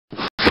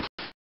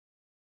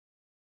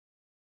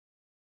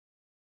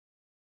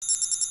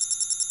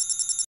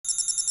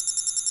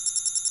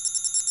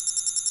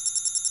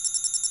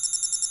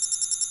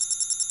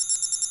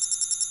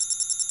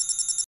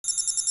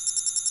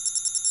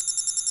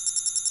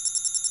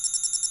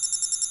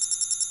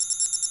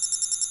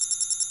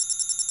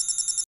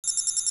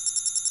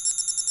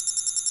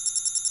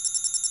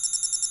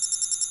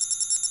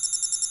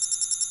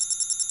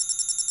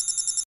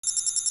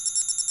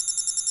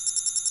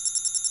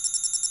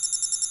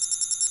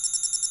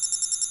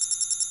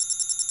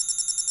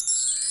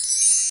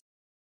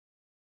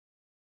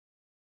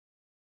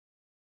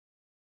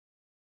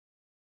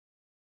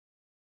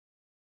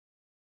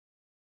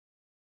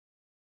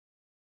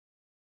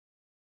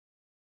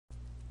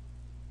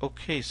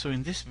Okay, so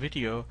in this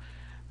video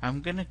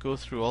I'm going to go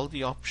through all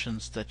the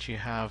options that you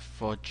have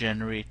for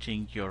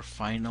generating your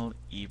final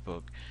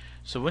ebook.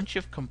 So once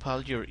you've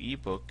compiled your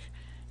ebook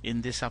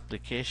in this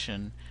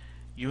application,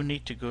 you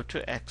need to go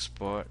to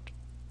export,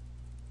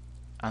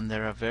 and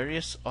there are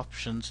various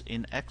options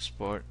in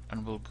export,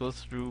 and we'll go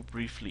through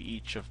briefly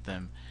each of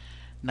them.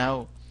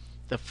 Now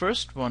the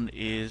first one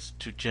is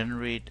to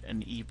generate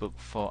an ebook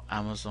for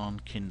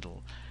Amazon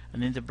Kindle,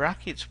 and in the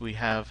brackets we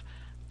have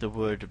the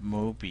word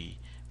Mobi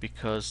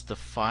because the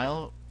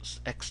file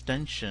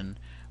extension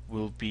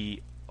will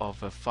be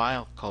of a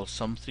file called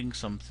something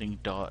something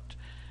dot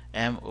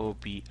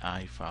mobi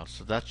file.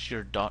 So that's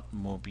your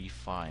 .mobi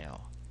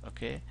file.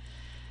 Okay,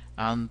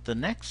 and the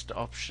next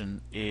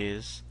option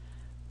is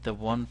the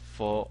one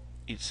for,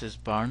 it says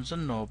Barnes &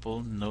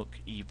 Noble Nook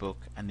ebook,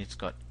 and it's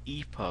got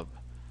EPUB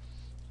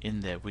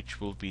in there, which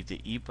will be the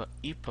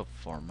EPUB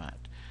format.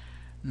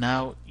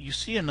 Now you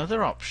see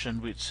another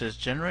option which says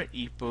generate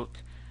ebook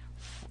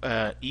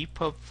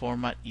EPUB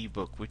format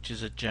ebook, which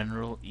is a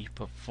general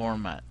EPUB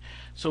format.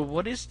 So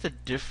what is the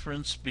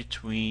difference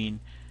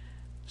between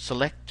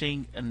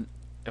selecting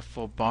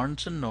for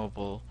Barnes &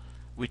 Noble,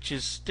 which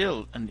is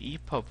still an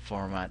EPUB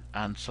format,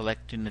 and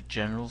selecting a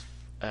general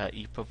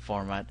EPUB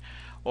format,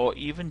 or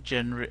even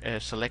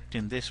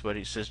selecting this where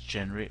it says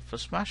generate for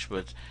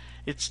Smashwords?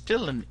 It's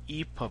still an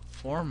EPUB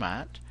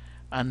format,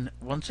 and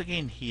once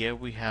again here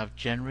we have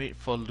generate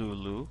for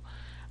Lulu,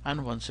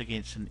 and once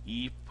again it's an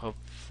EPUB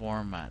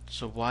format.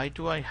 So why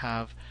do I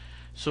have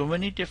so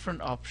many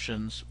different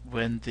options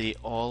when they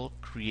all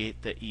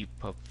create the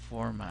EPUB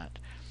format?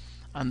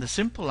 And the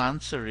simple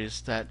answer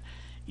is that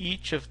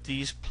each of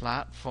these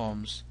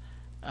platforms,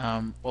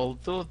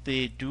 although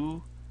they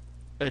do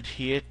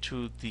adhere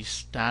to the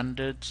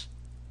standards,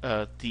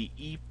 the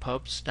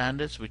EPUB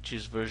standards, which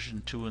is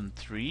version 2 and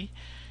 3,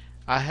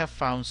 I have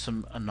found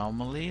some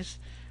anomalies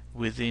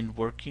within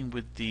working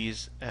with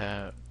these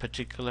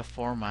particular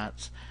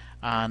formats,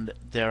 and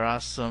there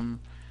are some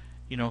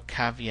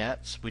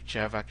caveats which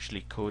I've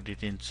actually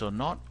coded in. So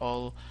not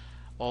all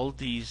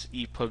these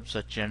EPUBs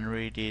are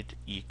generated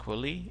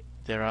equally.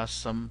 There are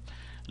some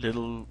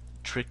little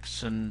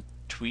tricks and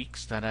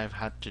tweaks that I've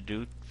had to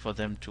do for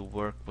them to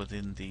work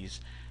within these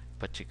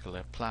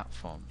particular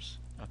platforms.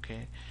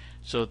 Okay,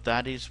 so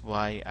that is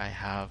why I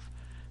have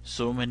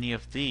so many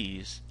of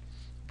these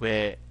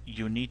where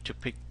you need to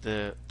pick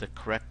the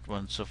correct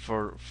one. So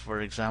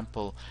for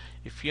example,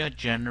 if you are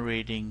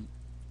generating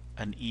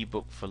an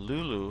ebook for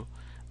Lulu,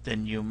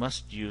 then you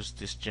must use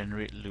this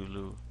generate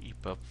Lulu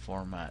EPUB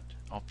format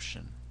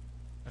option.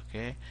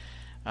 Okay,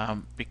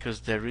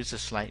 because there is a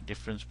slight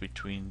difference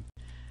between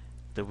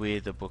the way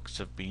the books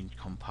have been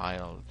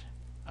compiled,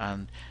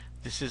 and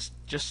this is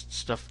just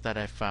stuff that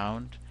I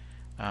found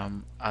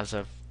as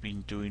I've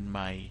been doing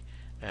my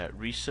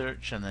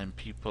research, and then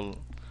people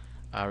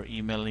are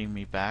emailing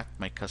me back,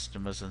 my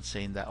customers, and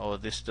saying that, oh,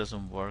 this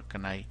doesn't work,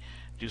 and I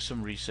do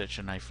some research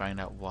and I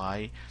find out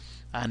why.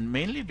 And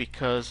mainly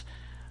because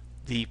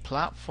the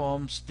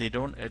platforms, they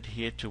don't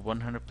adhere to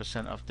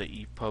 100% of the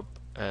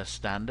EPUB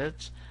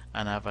standards,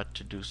 and I've had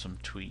to do some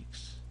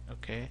tweaks.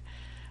 Okay,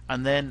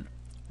 and then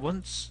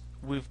once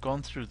we've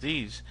gone through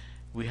these,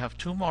 we have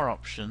two more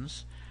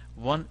options.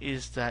 One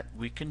is that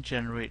we can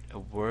generate a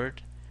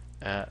Word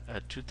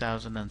a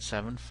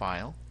 2007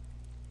 file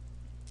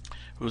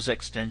whose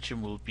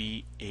extension will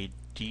be a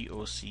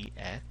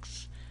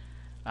docx,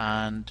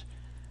 and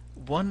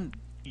one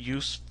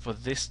use for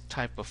this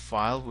type of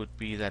file would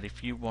be that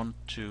if you want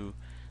to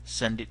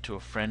send it to a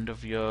friend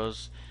of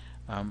yours,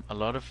 a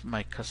lot of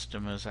my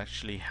customers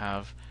actually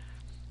have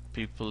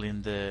people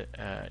in the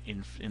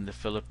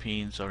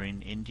Philippines or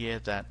in India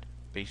that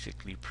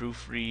basically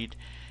proofread,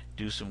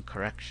 do some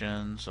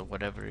corrections or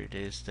whatever it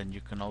is. Then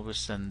you can always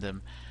send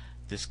them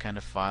this kind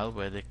of file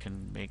where they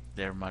can make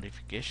their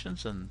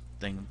modifications, and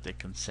then they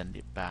can send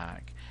it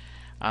back.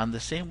 And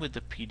the same with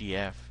the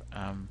PDF.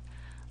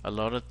 A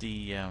lot of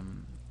the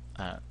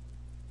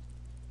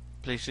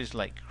places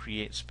like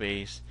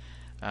CreateSpace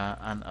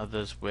and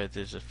others where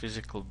there's a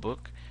physical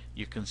book,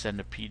 you can send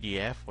a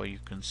PDF or you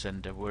can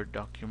send a Word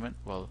document.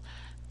 Well,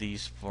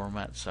 these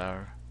formats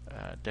are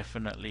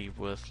definitely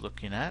worth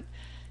looking at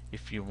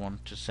if you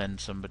want to send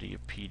somebody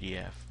a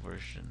PDF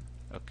version.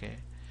 Okay,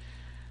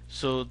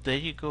 so there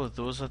you go.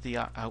 Those are the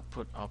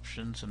output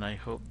options, and I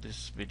hope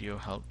this video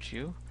helped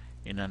you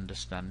in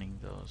understanding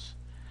those.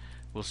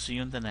 We'll see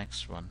you in the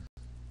next one.